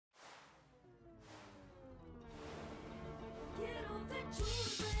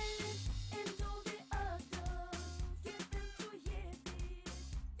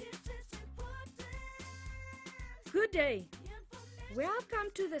Good day.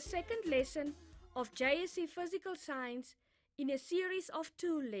 Welcome to the second lesson of JSC Physical Science in a series of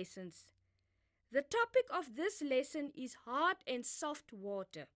 2 lessons. The topic of this lesson is hard and soft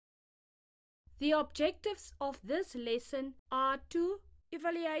water. The objectives of this lesson are to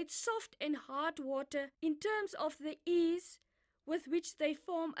evaluate soft and hard water in terms of the ease with which they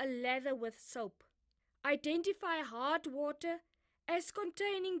form a lather with soap. Identify hard water as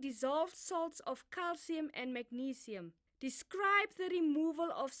containing dissolved salts of calcium and magnesium. Describe the removal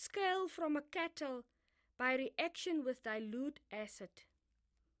of scale from a cattle by reaction with dilute acid.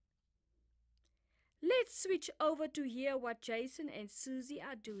 Let's switch over to hear what Jason and Susie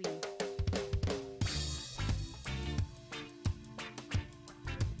are doing.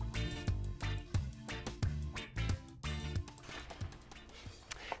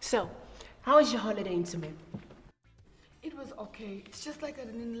 So, how was your holiday in Sumer? It was okay. It's just like I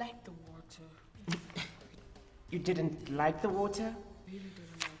didn't like the water. You didn't like the water? I really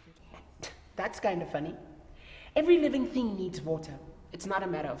didn't like it. That's kind of funny. Every living thing needs water. It's not a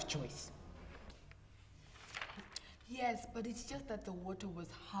matter of choice. Yes, but it's just that the water was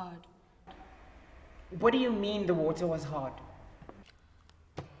hard. What do you mean the water was hard?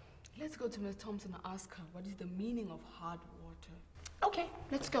 Let's go to Ms. Thompson and ask her what is the meaning of hard water. Okay,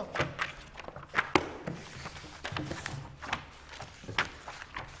 let's go.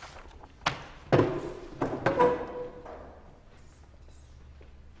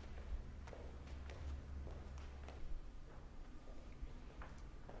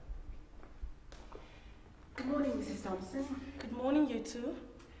 Good morning, Mrs. Thompson. Good morning, you two.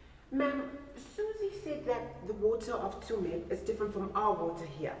 Ma'am, Susie said that the water of Tumib is different from our water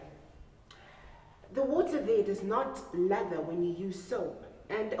here. The water there does not lather when you use soap,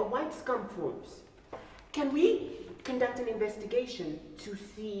 and a white scum forms. Can we conduct an investigation to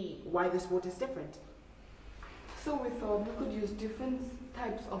see why this water is different? So we thought we could use different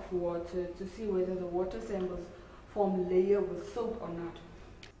types of water to see whether the water samples form layer with soap or not.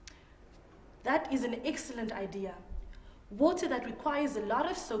 That is an excellent idea. Water that requires a lot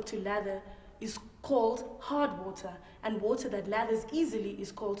of soap to lather is called hard water, and water that lathers easily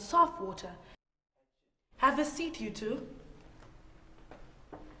is called soft water. Have a seat, you two.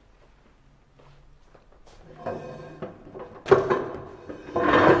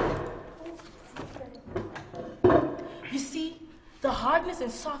 You see, the hardness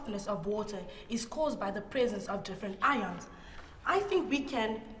and softness of water is caused by the presence of different ions. I think we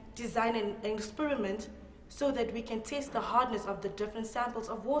can design an experiment so that we can test the hardness of the different samples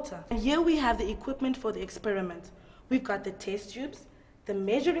of water. And here we have the equipment for the experiment. We've got the test tubes, the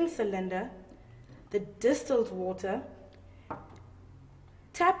measuring cylinder, the distilled water,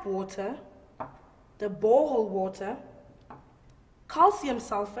 tap water, the borehole water, calcium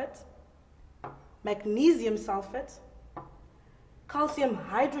sulfate, magnesium sulfate, calcium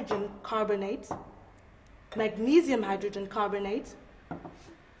hydrogen carbonate, magnesium hydrogen carbonate.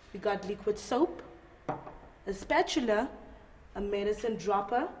 We got liquid soap, a spatula, a medicine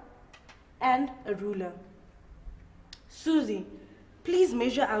dropper, and a ruler. Susie, please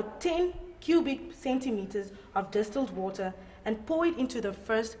measure out 10 cubic centimeters of distilled water and pour it into the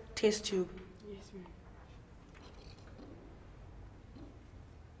first test tube. Yes,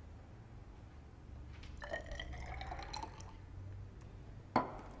 ma'am.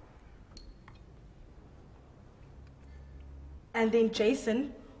 And then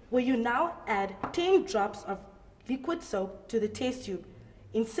Jason, will you now add 10 drops of liquid soap to the test tube?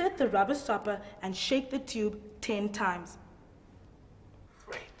 Insert the rubber stopper and shake the tube 10 times.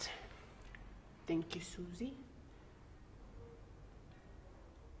 Right. Thank you, Susie.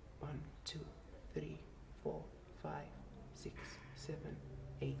 1, 2, 3, 4, 5, 6, 7,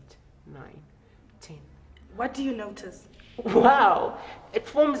 8, 9, 10. What do you notice? Wow! It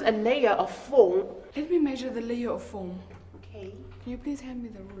forms a layer of foam. Let me measure the layer of foam. Okay. Can you please hand me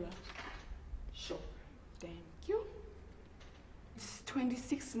the ruler? Sure. Thank you. It's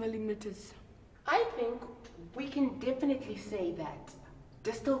 26 millimeters. I think we can definitely say that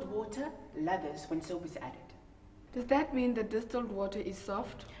distilled water lathers when soap is added. Does that mean that distilled water is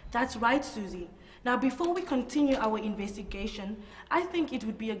soft? That's right, Susie. Now, before we continue our investigation, I think it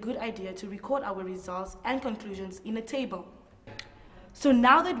would be a good idea to record our results and conclusions in a table. So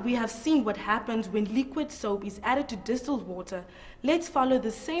now that we have seen what happens when liquid soap is added to distilled water, let's follow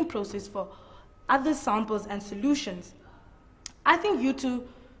the same process for other samples and solutions. I think you two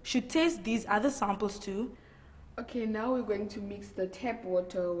should test these other samples too. Okay, now we're going to mix the tap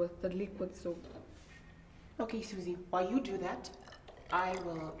water with the liquid soap. Okay, Susie, while you do that, I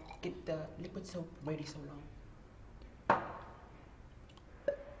will get the liquid soap ready so long.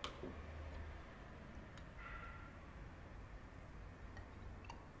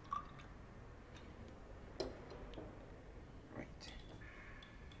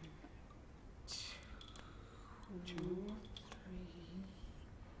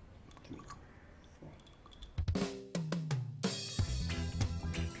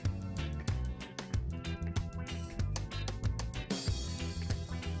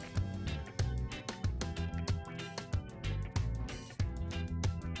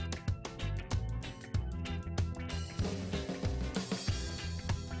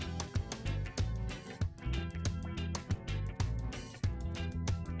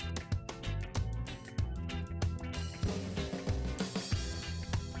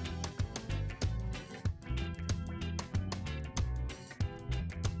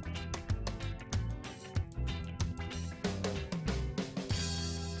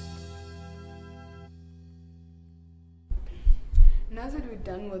 now that we're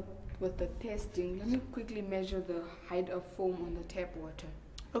done with the testing, let me quickly measure the height of foam on the tap water.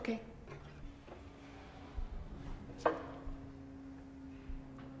 Okay.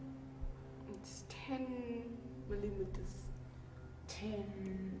 It's 10 millimeters.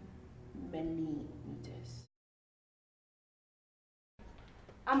 10 millimeters.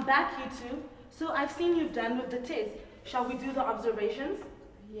 I'm back, you two. So I've seen you've done with the test. Shall we do the observations?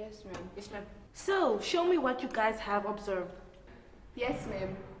 Yes, ma'am. Yes, ma'am. So, show me what you guys have observed. Yes,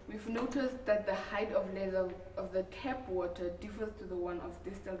 ma'am. We've noticed that the height of level of the tap water differs to the one of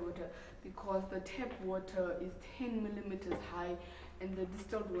distilled water because the tap water is 10 millimeters high and the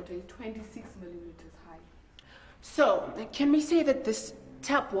distilled water is 26 millimeters high. So, can we say that this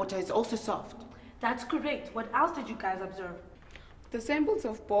tap water is also soft? That's correct. What else did you guys observe? The samples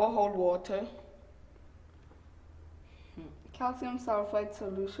of borehole water, calcium sulfide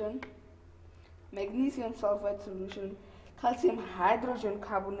solution, magnesium sulfide solution, calcium hydrogen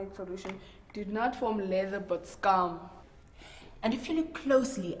carbonate solution did not form leather but scum. And if you look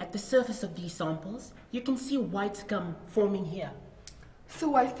closely at the surface of these samples, you can see white scum forming here.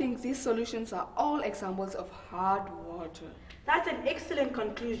 So I think these solutions are all examples of hard water. That's an excellent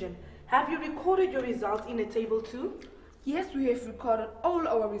conclusion. Have you recorded your results in a table too? Yes, we have recorded all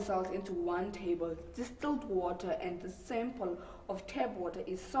our results into one table. Distilled water and the sample of tap water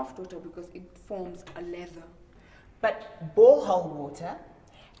is soft water because it forms a leather. But borehole water,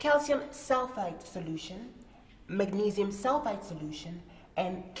 calcium sulfide solution, magnesium sulfide solution,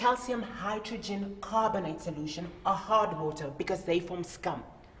 and calcium hydrogen carbonate solution are hard water because they form scum.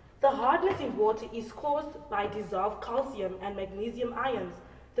 The hardness in water is caused by dissolved calcium and magnesium ions.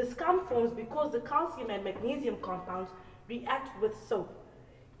 The scum forms because the calcium and magnesium compounds react with soap,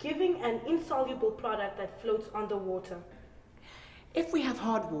 giving an insoluble product that floats on the water. If we have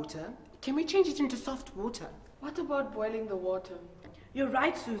hard water, can we change it into soft water? What about boiling the water? You're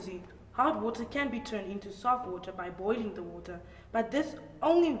right, Susie. Hard water can be turned into soft water by boiling the water, but this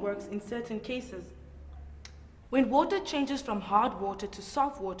only works in certain cases. When water changes from hard water to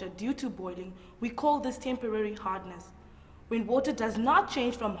soft water due to boiling, we call this temporary hardness. When water does not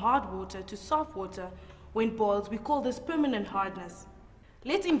change from hard water to soft water, when boiled, we call this permanent hardness.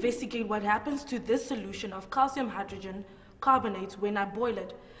 Let's investigate what happens to this solution of calcium hydrogen carbonate when I boil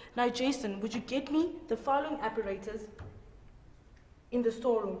it. Now, Jason, would you get me the following apparatus in the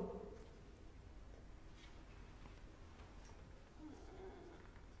storeroom?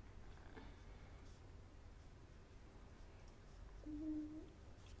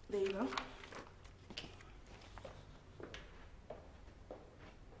 There you go.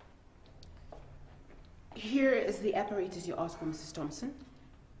 Here is the apparatus you asked for, Mrs. Thompson.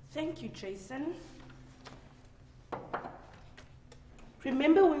 Thank you, Jason.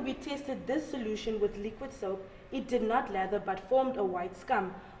 Remember when we tested this solution with liquid soap, it did not lather but formed a white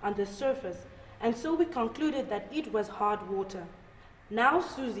scum on the surface, and so we concluded that it was hard water. Now,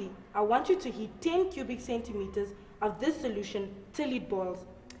 Susie, I want you to heat 10 cubic centimeters of this solution till it boils.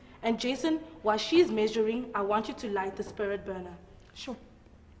 And Jason, while she's measuring, I want you to light the spirit burner. Sure.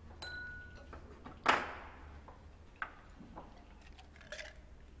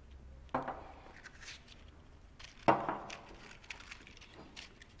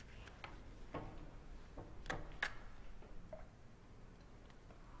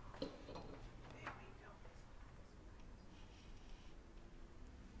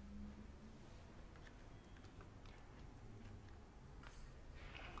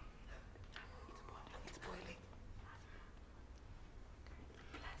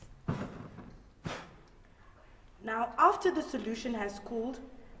 Now, after the solution has cooled,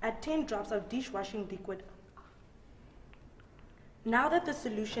 add 10 drops of dishwashing liquid. Now that the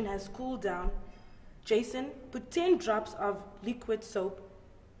solution has cooled down, Jason, put 10 drops of liquid soap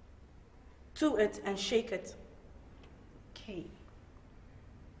to it and shake it. Okay.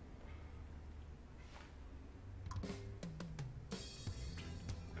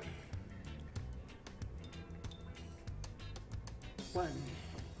 One,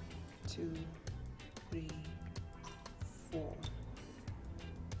 two, three, 4.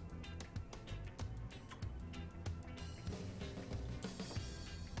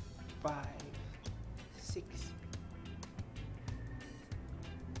 5, 6.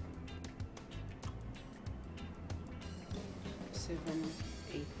 7,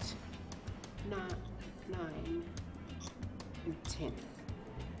 8, 9, and 10.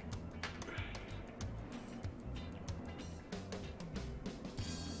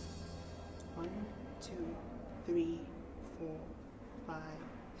 One, two, 3, 4, 5,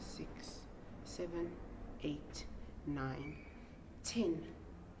 6, 7, 8, 9, 10.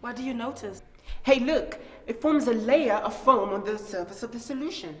 What do you notice? Hey, look, it forms a layer of foam on the surface of the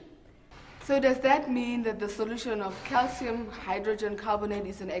solution. So does that mean that the solution of calcium hydrogen carbonate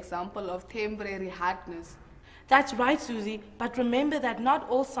is an example of temporary hardness? That's right, Susie, but remember that not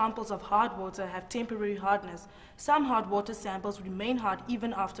all samples of hard water have temporary hardness. Some hard water samples remain hard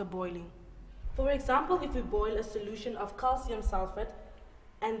even after boiling. For example, if we boil a solution of calcium sulfate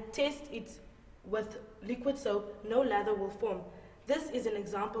and test it with liquid soap, no lather will form. This is an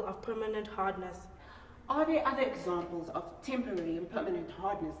example of permanent hardness. Are there other examples of temporary and permanent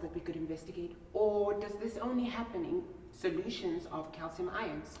hardness that we could investigate? Or does this only happen in solutions of calcium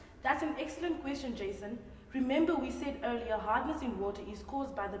ions? That's an excellent question, Jason. Remember we said earlier hardness in water is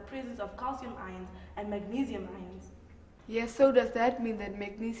caused by the presence of calcium ions and magnesium ions. Yes, so does that mean that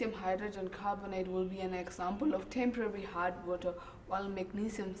magnesium hydrogen carbonate will be an example of temporary hard water while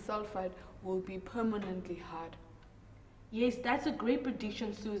magnesium sulfide will be permanently hard? Yes, that's a great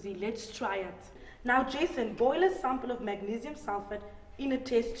prediction, Susie. Let's try it. Now, Jason, boil a sample of magnesium sulfate in a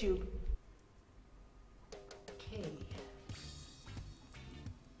test tube. Okay.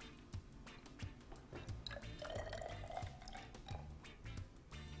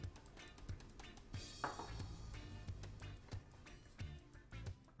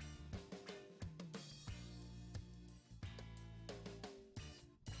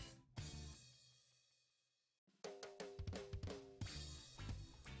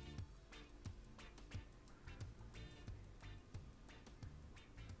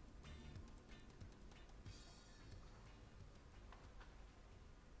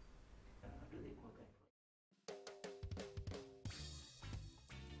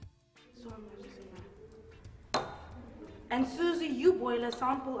 And Susie, you boil a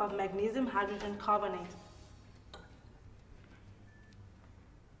sample of magnesium hydrogen carbonate.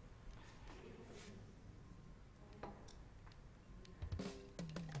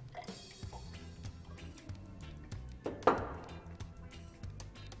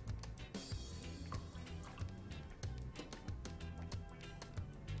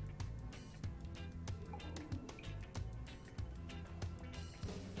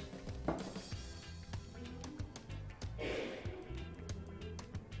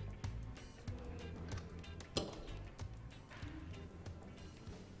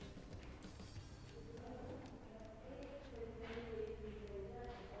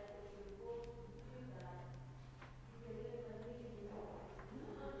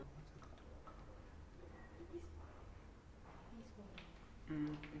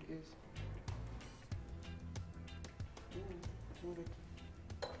 It is. Noted.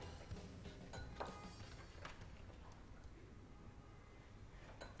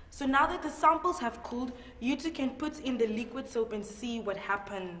 So now that the samples have cooled, you two can put in the liquid soap and see what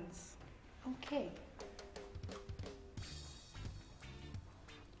happens. Okay.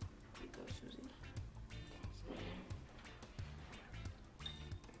 Here you go, Susie.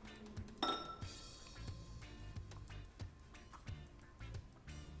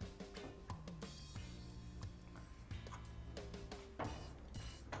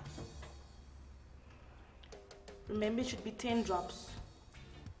 Remember, it should be 10 drops.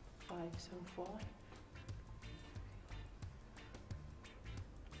 5 so far.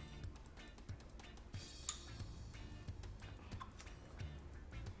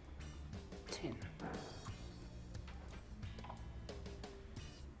 Ten.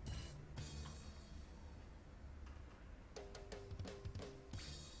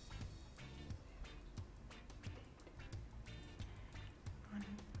 One,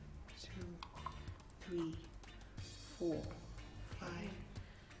 two, three, 4, 5,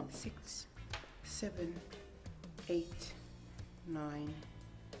 6, 7, 8, 9,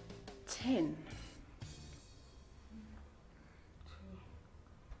 10.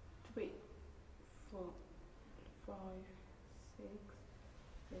 Wait, 4, 5, 6,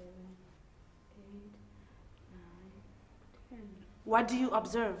 7, 8, 9, 10. What do you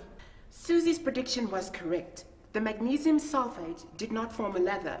observe? Susie's prediction was correct. The magnesium sulfate did not form a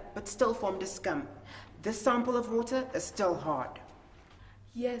lather, but still formed a scum. This sample of water is still hard.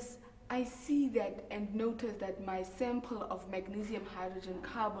 Yes, I see that and notice that my sample of magnesium hydrogen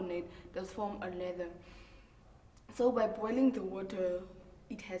carbonate does form a lather. So by boiling the water,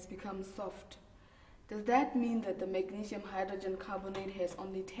 it has become soft. Does that mean that the magnesium hydrogen carbonate has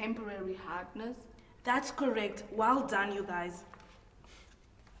only temporary hardness? That's correct. Well done, you guys.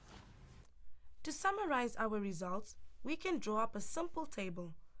 To summarize our results, we can draw up a simple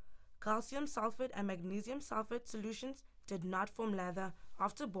table. Calcium sulfate and magnesium sulfate solutions did not form lather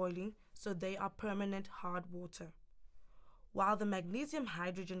after boiling, so they are permanent hard water. While the magnesium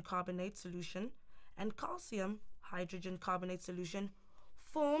hydrogen carbonate solution and calcium hydrogen carbonate solution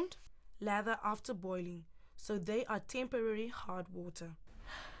formed lather after boiling, so they are temporary hard water.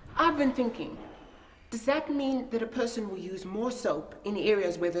 I've been thinking, does that mean that a person will use more soap in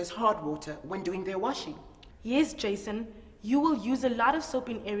areas where there's hard water when doing their washing? Yes, Jason, you will use a lot of soap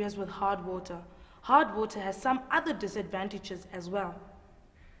in areas with hard water. Hard water has some other disadvantages as well.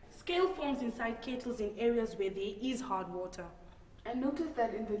 Scale forms inside kettles in areas where there is hard water. I noticed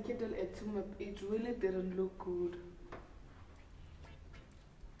that in the kettle at Tumap, it really didn't look good.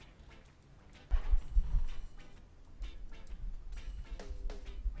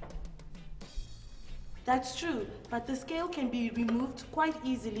 That's true, but the scale can be removed quite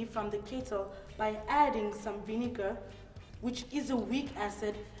easily from the kettle by adding some vinegar, which is a weak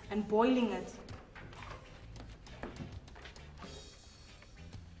acid, and boiling it.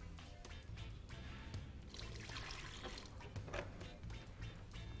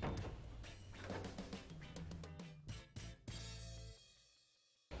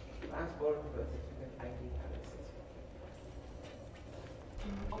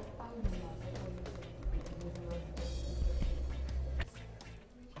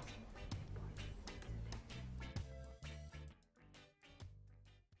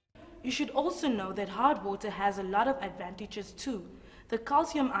 You should also know that hard water has a lot of advantages too. The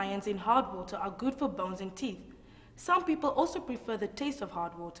calcium ions in hard water are good for bones and teeth. Some people also prefer the taste of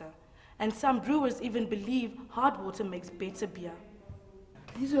hard water, and some brewers even believe hard water makes better beer.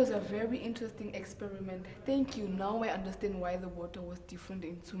 This was a very interesting experiment. Thank you. Now I understand why the water was different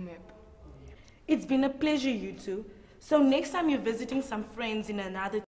in Tumap. It's been a pleasure, you two. So next time you're visiting some friends in another